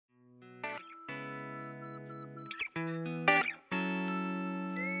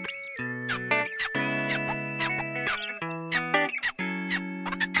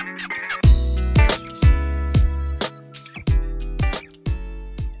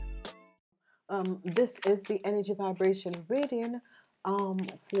This is the energy vibration reading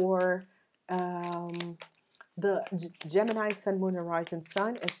for the Gemini Sun, Moon, and Rising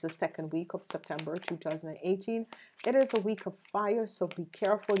sign. It's the second week of September 2018. It is a week of fire, so be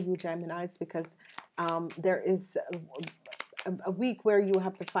careful, you Geminis, because there is a week where you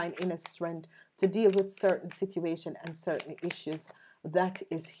have to find inner strength to deal with certain situation and certain issues that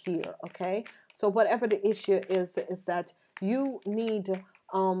is here. Okay, so whatever the issue is that you need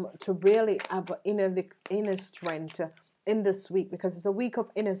to really have inner strength in this week, because it's a week of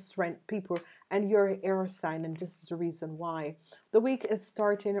inner strength, people, and you're an air sign, and this is the reason why. The week is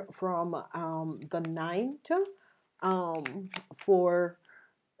starting from the 9th for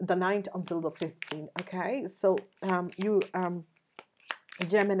the 9th until the 15th. Okay, so you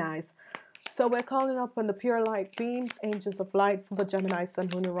Geminis, so we're calling up on the pure light beams, angels of light, for the Gemini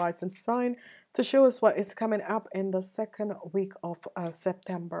Sun, Moon, and Rising sign to show us what is coming up in the second week of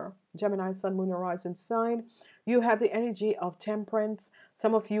September. Gemini Sun, Moon, and Rising sign, you have the energy of temperance.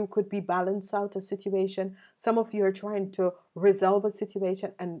 Some of you could be balance out a situation. Some of you are trying to resolve a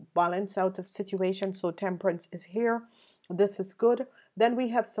situation and balance out a situation. So temperance is here. This is good. Then we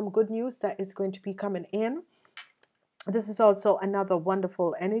have some good news that is going to be coming in. This is also another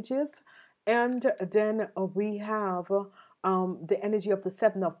wonderful energies. And then we have the energy of the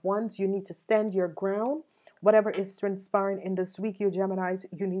Seven of Wands. You need to stand your ground. Whatever is transpiring in this week, you Geminis,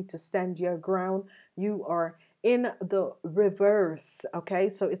 you need to stand your ground. You are in the reverse. Okay,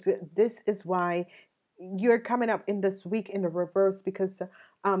 so this is why you're coming up in this week in the reverse, because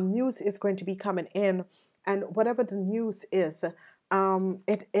news is going to be coming in, and whatever the news is,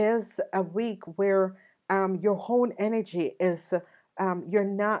 it is a week where your own energy is you're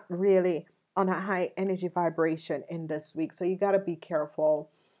not really on a high energy vibration in this week, so you got to be careful.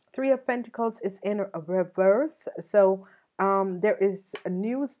 Three of Pentacles is in a reverse, so there is a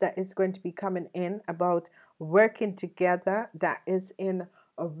news that is going to be coming in about working together, that is in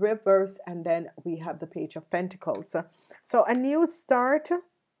a reverse. And then we have the Page of Pentacles, so a new start.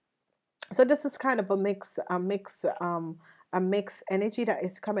 So this is kind of a mix energy that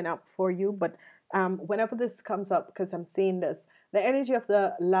is coming up for you. But whenever this comes up, because I'm seeing this, the energy of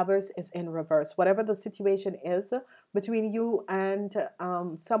the Lovers is in reverse. Whatever the situation is between you and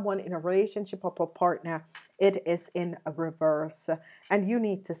someone in a relationship or a partner, it is in a reverse, and you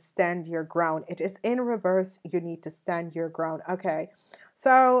need to stand your ground. It is in reverse. You need to stand your ground. Okay,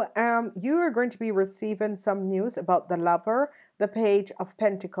 so you are going to be receiving some news about the Lover. The Page of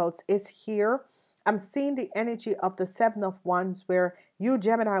Pentacles is here. I'm seeing the energy of the Seven of Wands, where you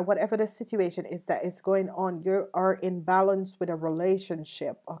Gemini, whatever the situation is that is going on, you are in balance with a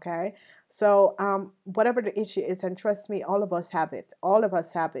relationship. Okay, so whatever the issue is, and trust me, all of us have it. All of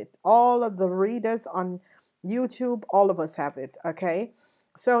us have it. All of the readers on YouTube, all of us have it. Okay,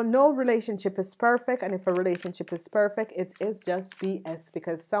 so no relationship is perfect, and if a relationship is perfect, it is just BS,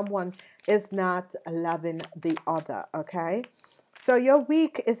 because someone is not loving the other. Okay, so your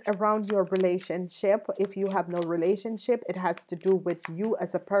week is around your relationship. If you have no relationship, it has to do with you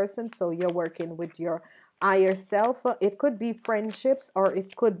as a person. So you're working with your higher self. It could be friendships, or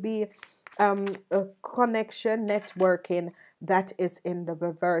it could be a connection, networking that is in the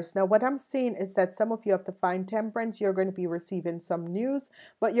reverse. Now, what I'm seeing is that some of you have to find temperance. You're going to be receiving some news,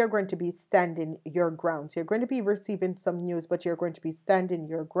 but you're going to be standing your grounds. You're going to be receiving some news, but you're going to be standing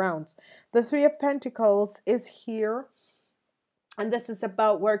your grounds. The Three of Pentacles is here. And this is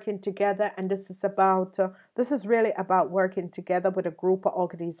about working together, and this is really about working together with a group or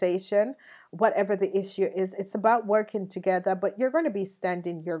organization. Whatever the issue is, it's about working together, but you're going to be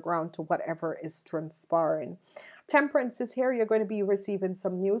standing your ground to whatever is transpiring. Temperance is here. You're going to be receiving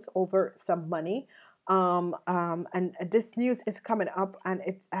some news over some money. And this news is coming up, and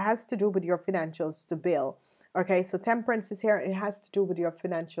it has to do with your financials to bill. Okay, so temperance is here. It has to do with your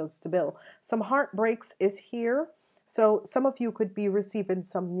financials to bill. Some heartbreaks is here. So some of you could be receiving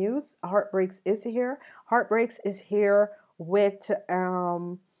some news. Heartbreaks is here. Heartbreaks is here with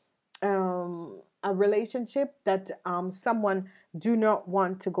a relationship that someone do not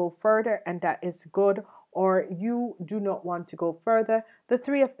want to go further, and that is good, or you do not want to go further. The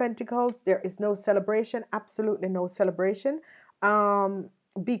Three of Pentacles, there is no celebration, absolutely no celebration,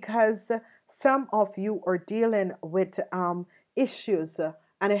 because some of you are dealing with issues,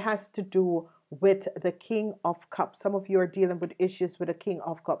 and it has to do with the King of Cups. Some of you are dealing with issues with the King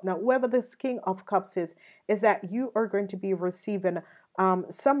of Cups. Now, whoever this King of Cups is that you are going to be receiving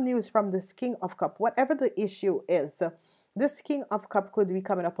some news from this King of Cups. Whatever the issue is, this King of Cups could be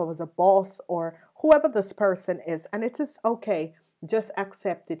coming up as a boss, or whoever this person is, and it is okay. Just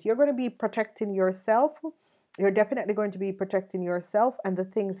accept it. You're going to be protecting yourself. You're definitely going to be protecting yourself and the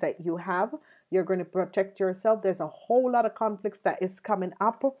things that you have. You're going to protect yourself. There's a whole lot of conflicts that is coming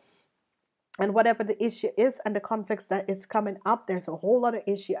up. And whatever the issue is and the conflicts that is coming up, there's a whole lot of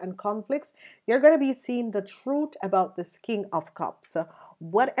issue and conflicts. You're going to be seeing the truth about this King of Cups.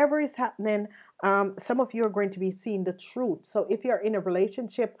 Whatever is happening, some of you are going to be seeing the truth. So if you're in a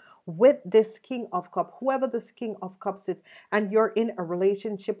relationship with this King of Cup, whoever this King of Cups is, and you're in a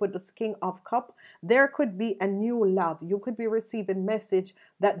relationship with this King of Cup, there could be a new love. You could be receiving message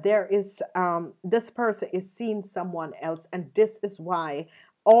that there is this person is seeing someone else, and this is why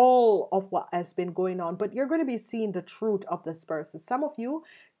all of what has been going on. But you're going to be seeing the truth of this person. Some of you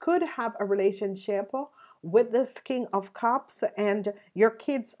could have a relationship with this King of Cups, and your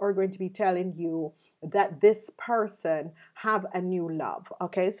kids are going to be telling you that this person have a new love.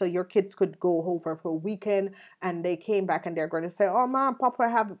 Okay, so your kids could go over for a weekend and they came back and they're going to say, oh mom, papa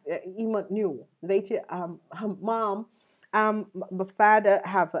have even new later, mom, my father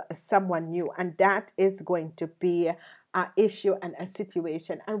have someone new, and that is going to be an issue and a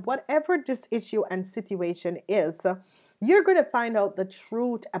situation. And whatever this issue and situation is, you're going to find out the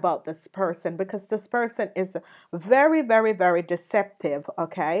truth about this person, because this person is very, very, very deceptive.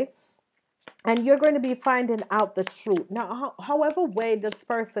 Okay, and you're going to be finding out the truth. Now, however way this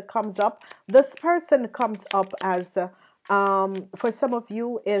person comes up, this person comes up as for some of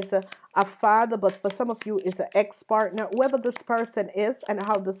you is a father, but for some of you is an ex-partner. Whoever this person is and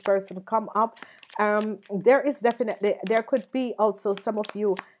how this person come up, there is definitely, there could be also some of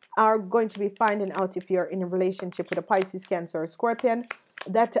you are going to be finding out, if you're in a relationship with a Pisces, Cancer, or Scorpion,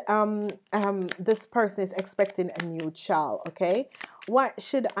 that this person is expecting a new child. Okay, what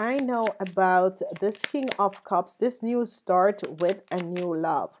should I know about this King of Cups, this new start with a new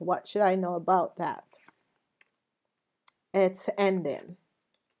love? What should I know about that? It's ending.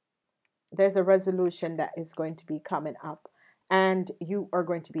 There's a resolution that is going to be coming up, and you are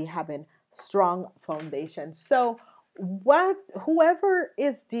going to be having strong foundation. So whoever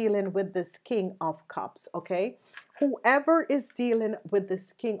is dealing with this King of Cups, okay, whoever is dealing with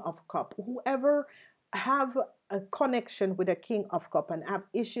this King of Cup, whoever have a connection with a King of Cup and have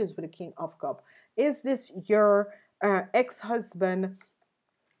issues with a King of Cup, is this your ex-husband?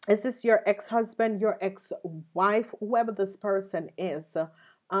 Is this your ex-husband, your ex-wife, whoever this person is?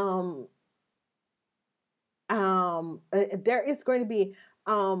 There is going to be,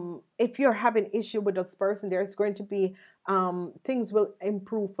 if you're having issue with this person, there's going to be, things will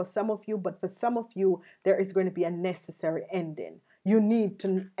improve for some of you, but for some of you, there is going to be a necessary ending. You need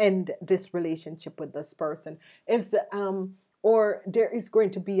to end this relationship with this person. Or there is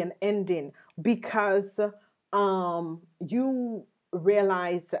going to be an ending because you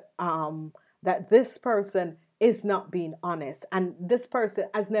realize that this person is not being honest, and this person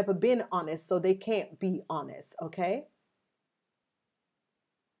has never been honest, so they can't be honest. Okay,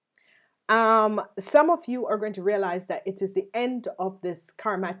 some of you are going to realize that it is the end of this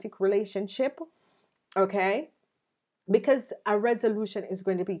karmatic relationship. Okay, because a resolution is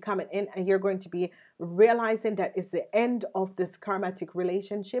going to be coming in, and you're going to be realizing that it's the end of this karmatic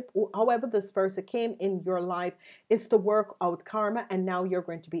relationship. However this person came in your life is to work out karma, and now you're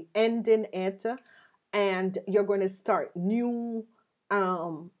going to be ending it, and you're going to start new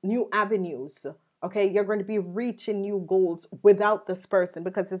avenues. Okay, you're going to be reaching new goals without this person,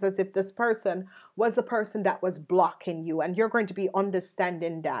 because it's as if this person was the person that was blocking you, and you're going to be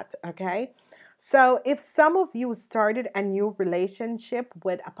understanding that. Okay, so if some of you started a new relationship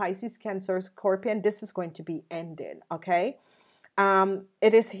with a Pisces, Cancer, Scorpion, this is going to be ending. Okay,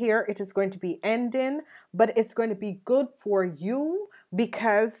 it is here, it is going to be ending, but it's going to be good for you,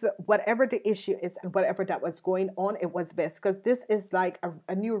 because whatever the issue is and whatever that was going on, it was best, because this is like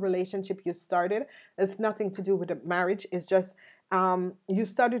a new relationship you started. It's nothing to do with a marriage. It's just you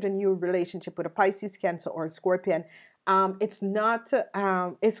started a new relationship with a Pisces, Cancer, or Scorpion. It's not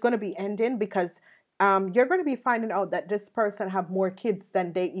it's going to be ending because you're going to be finding out that this person have more kids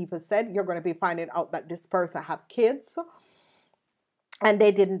than they even said. You're going to be finding out that this person have kids and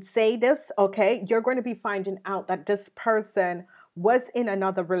they didn't say this. Okay, you're going to be finding out that this person was in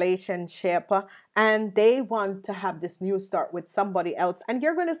another relationship and they want to have this new start with somebody else, and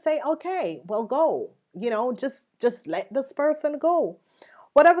you're going to say, okay, well, go, just let this person go.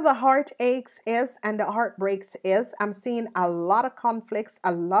 Whatever the heartaches is and the heartbreaks is, I'm seeing a lot of conflicts.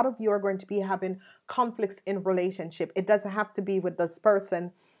 A lot of you are going to be having conflicts in relationship. It doesn't have to be with this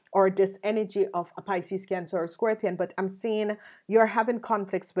person or this energy of a Pisces, Cancer, or Scorpion, but I'm seeing you're having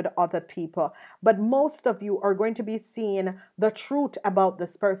conflicts with other people. But most of you are going to be seeing the truth about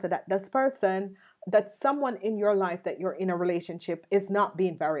this person, that this person that someone in your life that you're in a relationship is not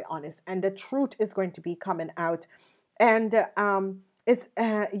being very honest, and the truth is going to be coming out, and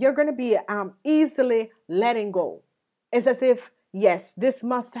you're going to be easily letting go. It's as if, yes, this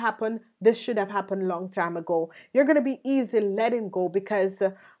must happen. This should have happened a long time ago. You're going to be easy letting go because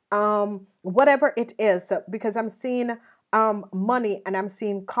whatever it is, because I'm seeing money, and I'm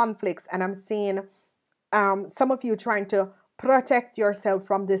seeing conflicts, and I'm seeing some of you trying to protect yourself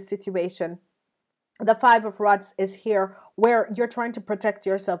from this situation. The Five of Rods is here, where you're trying to protect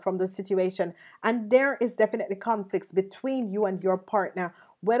yourself from the situation, and there is definitely conflicts between you and your partner,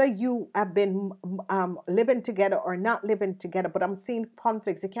 whether you have been living together or not living together. But I'm seeing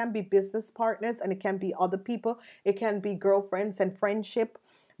conflicts. It can be business partners, and it can be other people. It can be girlfriends and friendship.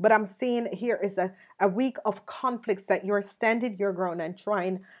 But I'm seeing here is a week of conflicts that you're standing your ground and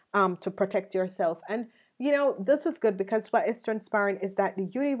trying to protect yourself. And this is good, because what is transpiring is that the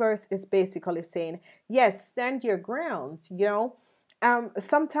universe is basically saying, yes, stand your ground.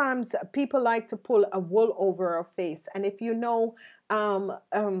 Sometimes people like to pull a wool over our face. And if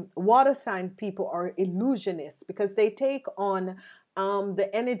water sign people are illusionists, because they take on the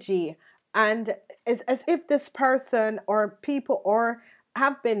energy, and it's as if this person or people or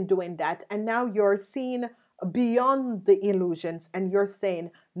have been doing that. And now you're seeing beyond the illusions, and you're saying,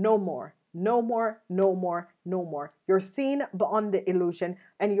 no more. No more, no more, no more. You're seeing beyond the illusion,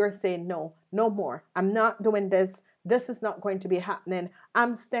 and you're saying, no, no more. I'm not doing this. This is not going to be happening.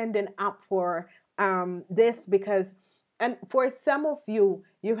 I'm standing up for this, because, and for some of you,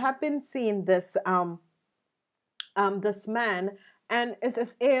 you have been seeing this this man, and it's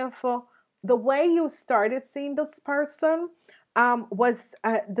as if the way you started seeing this person was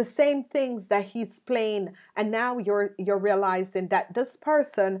the same things that he's playing, and now you're realizing that this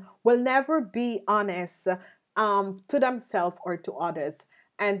person will never be honest to themselves or to others,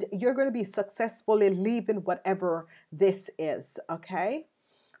 and you're going to be successfully leaving whatever this is. Okay.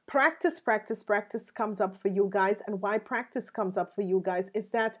 Practice, practice, practice comes up for you guys. And why practice comes up for you guys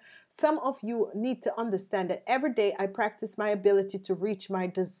is that some of you need to understand that every day I practice my ability to reach my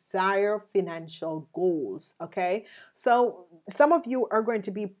desired financial goals. Okay. So some of you are going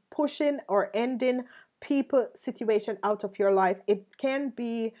to be pushing or ending people situation out of your life. It can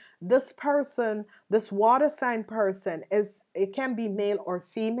be this person, this water sign person, it can be male or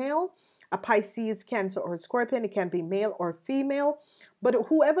female, a Pisces, Cancer, or Scorpion. It can be male or female. But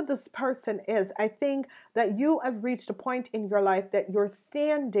whoever this person is, I think that you have reached a point in your life that you're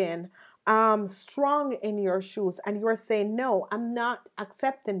standing strong in your shoes, and you're saying, no, I'm not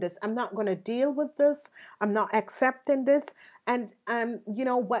accepting this. I'm not going to deal with this. I'm not accepting this. And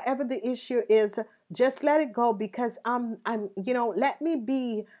whatever the issue is, just let it go, because let me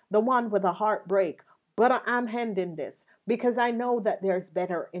be the one with a heartbreak. But I'm handing this, because I know that there's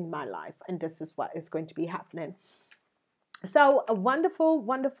better in my life, and this is what is going to be happening. So wonderful,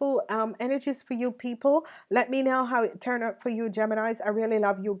 wonderful energies for you people. Let me know how it turned out for you, Geminis. I really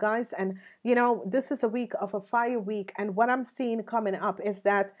love you guys. And, this is a week of a fire week. And what I'm seeing coming up is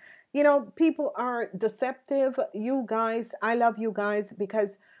that, people are deceptive. You guys, I love you guys,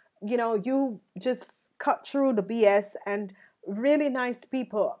 because, you just cut through the BS, and really nice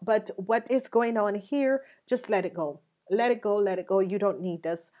people. But what is going on here, just let it go. Let it go, let it go. You don't need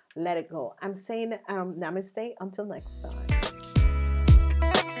this. Let it go. I'm saying namaste until next time.